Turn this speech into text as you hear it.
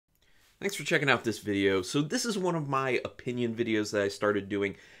Thanks for checking out this video. So this is one of my opinion videos that I started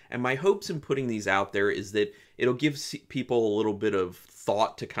doing, and my hopes in putting these out there is that it'll give people a little bit of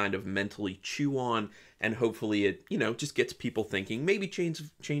thought to kind of mentally chew on, and hopefully it, just gets people thinking, maybe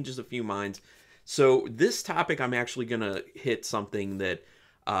changes a few minds. So this topic, I'm actually going to hit something that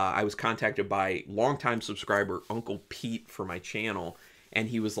I was contacted by longtime subscriber Uncle Pete for my channel, and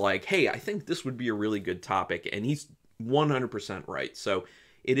he was like, hey, I think this would be a really good topic, and he's 100% right. So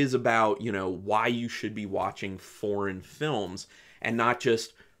it is about, why you should be watching foreign films and not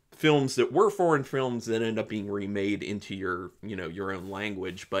just films that were foreign films that end up being remade into your, your own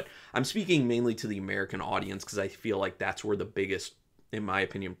language. But I'm speaking mainly to the American audience because I feel like that's where the biggest, in my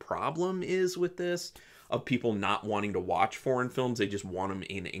opinion, problem is with this, of people not wanting to watch foreign films. They just want them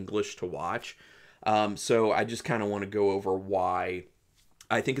in English to watch. So I just kind of want to go over why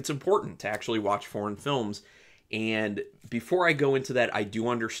I think it's important to actually watch foreign films. And before I go into that, I do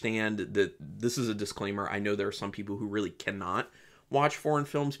understand that this is a disclaimer. I know there are some people who really cannot watch foreign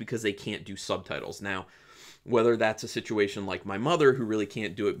films because they can't do subtitles. Now, whether that's a situation like my mother, who really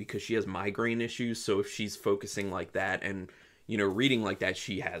can't do it because she has migraine issues, so if she's focusing like that and, reading like that,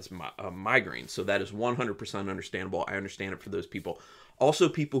 she has a migraine. So that is 100% understandable. I understand it for those people. Also,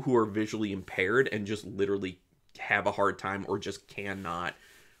 people who are visually impaired and just literally have a hard time or just cannot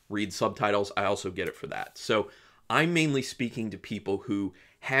read subtitles, I also get it for that. So I'm mainly speaking to people who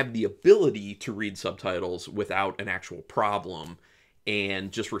have the ability to read subtitles without an actual problem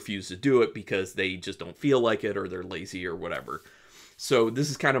and just refuse to do it because they just don't feel like it or they're lazy or whatever. So this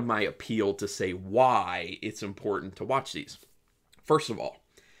is kind of my appeal to say why it's important to watch these. First of all,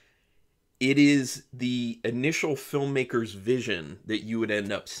 it is the initial filmmaker's vision that you would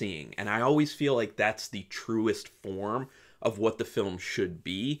end up seeing. And I always feel like that's the truest form of what the film should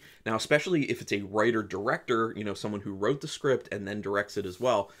be. Now, especially if it's a writer-director, someone who wrote the script and then directs it as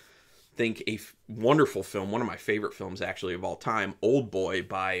well. Think a wonderful film, one of my favorite films actually of all time, Old Boy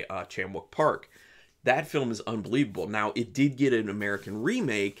by Chan-wook Park. That film is unbelievable. Now, it did get an American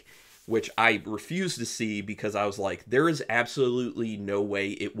remake, which I refused to see because I was like, there is absolutely no way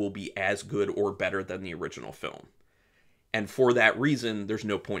it will be as good or better than the original film. And for that reason, there's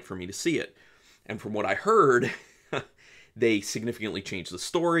no point for me to see it. And from what I heard, they significantly changed the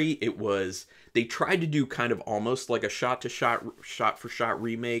story. They tried to do kind of almost like a shot-to-shot, shot-for-shot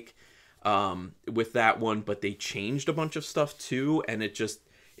remake with that one, but they changed a bunch of stuff too, and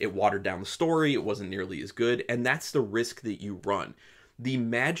it watered down the story. It wasn't nearly as good, and that's the risk that you run. The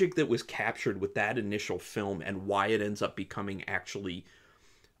magic that was captured with that initial film and why it ends up becoming actually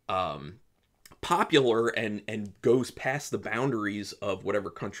popular and goes past the boundaries of whatever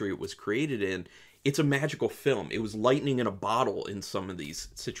country it was created in. It's a magical film. It was lightning in a bottle in some of these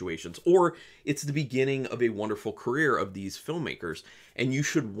situations. Or it's the beginning of a wonderful career of these filmmakers. And you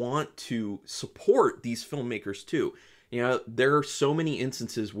should want to support these filmmakers too. There are so many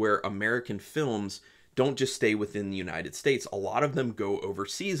instances where American films don't just stay within the United States. A lot of them go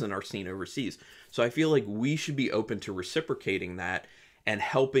overseas and are seen overseas. So I feel like we should be open to reciprocating that and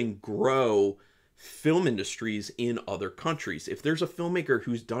helping grow film industries in other countries. If there's a filmmaker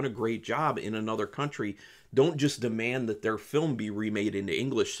who's done a great job in another country, don't just demand that their film be remade into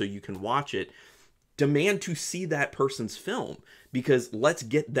English so you can watch it. Demand to see that person's film, because let's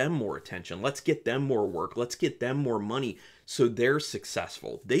get them more attention. Let's get them more work. Let's get them more money so they're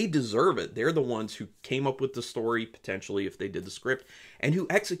successful. They deserve it. They're the ones who came up with the story, potentially, if they did the script, and who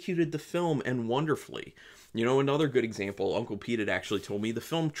executed the film and wonderfully. Another good example, Uncle Pete had actually told me, the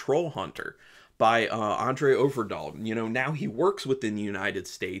film Troll Hunter by Andre Overdahl. Now he works within the United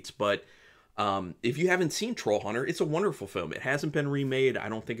States, but if you haven't seen Troll Hunter, it's a wonderful film. It hasn't been remade. I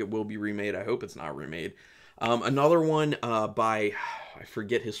don't think it will be remade. I hope it's not remade. Another one by, I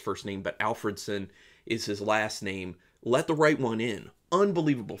forget his first name, but Alfredson is his last name, Let the Right One In.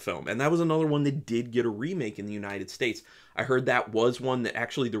 Unbelievable film. And that was another one that did get a remake in the United States. I heard that was one that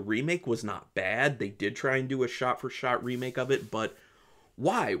actually the remake was not bad. They did try and do a shot-for-shot remake of it, but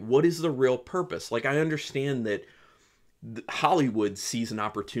why? What is the real purpose? Like, I understand that Hollywood sees an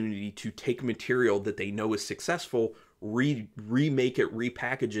opportunity to take material that they know is successful, remake it,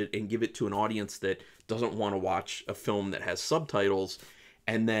 repackage it, and give it to an audience that doesn't want to watch a film that has subtitles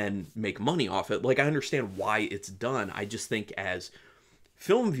and then make money off it. Like, I understand why it's done. I just think as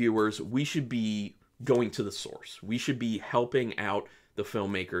film viewers, we should be going to the source. We should be helping out the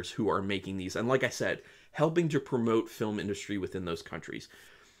filmmakers who are making these. And like I said, helping to promote film industry within those countries.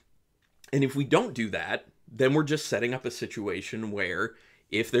 And if we don't do that, then we're just setting up a situation where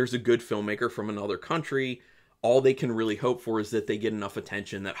if there's a good filmmaker from another country, all they can really hope for is that they get enough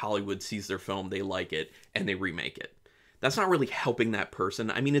attention that Hollywood sees their film, they like it, and they remake it. that's not really helping that person.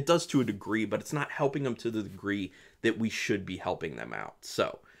 I mean, it does to a degree, but it's not helping them to the degree that we should be helping them out.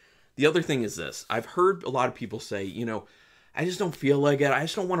 So the other thing is this. I've heard a lot of people say, you know, I just don't feel like it. I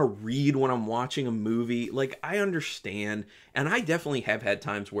just don't want to read when I'm watching a movie. Like, I understand. And I definitely have had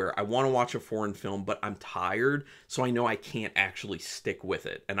times where I want to watch a foreign film, but I'm tired. So I know I can't actually stick with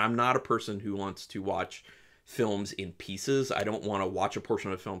it. And I'm not a person who wants to watch films in pieces. I don't want to watch a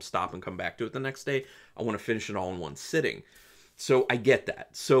portion of a film, stop, and come back to it the next day. I want to finish it all in one sitting. So I get that.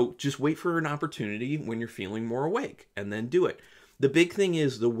 So just wait for an opportunity when you're feeling more awake and then do it. The big thing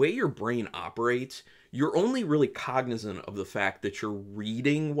is the way your brain operates, you're only really cognizant of the fact that you're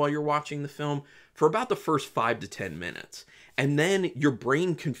reading while you're watching the film for about the first 5 to 10 minutes. And then your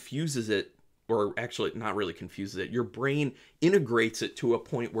brain confuses it, or actually not really confuses it, your brain integrates it to a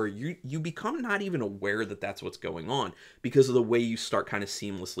point where you become not even aware that that's what's going on because of the way you start kind of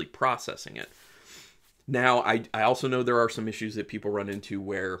seamlessly processing it. Now, I also know there are some issues that people run into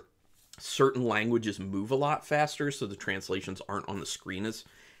where certain languages move a lot faster, so the translations aren't on the screen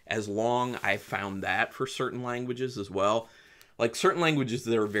as long. I found that for certain languages as well. Like certain languages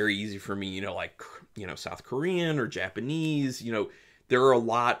that are very easy for me, you know, like, you know, South Korean or Japanese, you know, there are a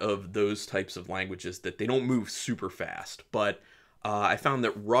lot of those types of languages that they don't move super fast. But I found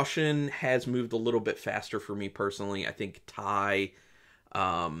that Russian has moved a little bit faster for me personally. I think Thai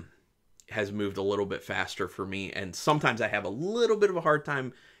has moved a little bit faster for me. And sometimes I have a little bit of a hard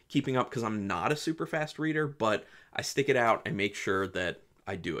time keeping up because I'm not a super fast reader, but I stick it out and make sure that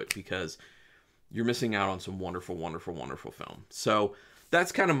I do it because you're missing out on some wonderful, wonderful, wonderful film. So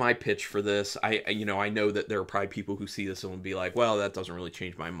that's kind of my pitch for this. I know that there are probably people who see this and will be like, well, that doesn't really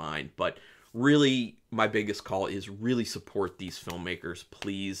change my mind. But really, my biggest call is really support these filmmakers,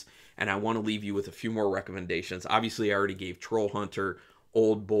 please. And I want to leave you with a few more recommendations. Obviously, I already gave Troll Hunter,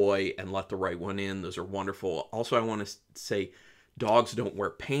 Old Boy, and Let the Right One In. Those are wonderful. Also, I want to say Dogs Don't Wear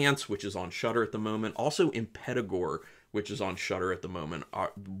Pants, which is on Shudder at the moment. Also, Impedagore, which is on Shudder at the moment.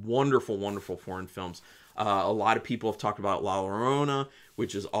 Are wonderful, wonderful foreign films. A lot of people have talked about La Llorona,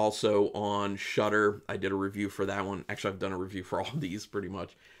 which is also on Shudder. I did a review for that one. Actually, I've done a review for all of these pretty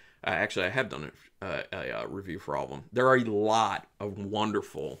much. Actually, I have done a review for all of them. There are a lot of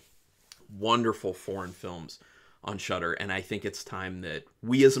wonderful, wonderful foreign films on Shudder, and I think it's time that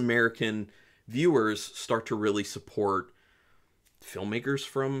we as American viewers start to really support filmmakers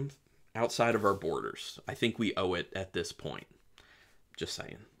from outside of our borders. I think we owe it at this point. Just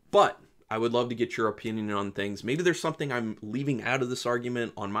saying. But I would love to get your opinion on things. Maybe there's something I'm leaving out of this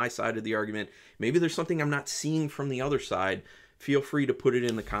argument on my side of the argument. Maybe there's something I'm not seeing from the other side. Feel free to put it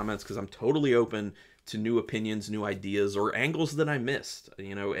in the comments because I'm totally open to new opinions, new ideas, or angles that I missed,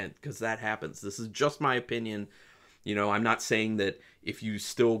 you know, and because that happens. This is just my opinion. You know, I'm not saying that if you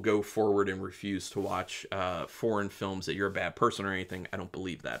still go forward and refuse to watch foreign films that you're a bad person or anything. I don't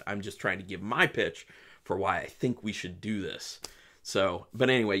believe that. I'm just trying to give my pitch for why I think we should do this. So,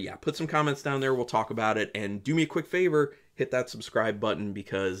 but anyway, yeah, put some comments down there. We'll talk about it. And do me a quick favor, hit that subscribe button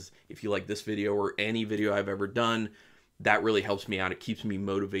because if you like this video or any video I've ever done, that really helps me out. It keeps me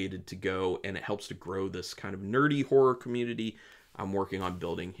motivated to go, and it helps to grow this kind of nerdy horror community I'm working on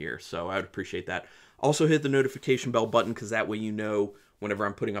building here. So I would appreciate that. Also hit the notification bell button because that way you know whenever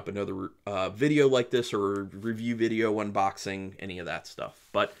I'm putting up another video like this or review video, unboxing, any of that stuff.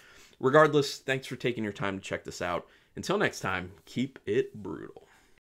 But regardless, thanks for taking your time to check this out. Until next time, keep it brutal.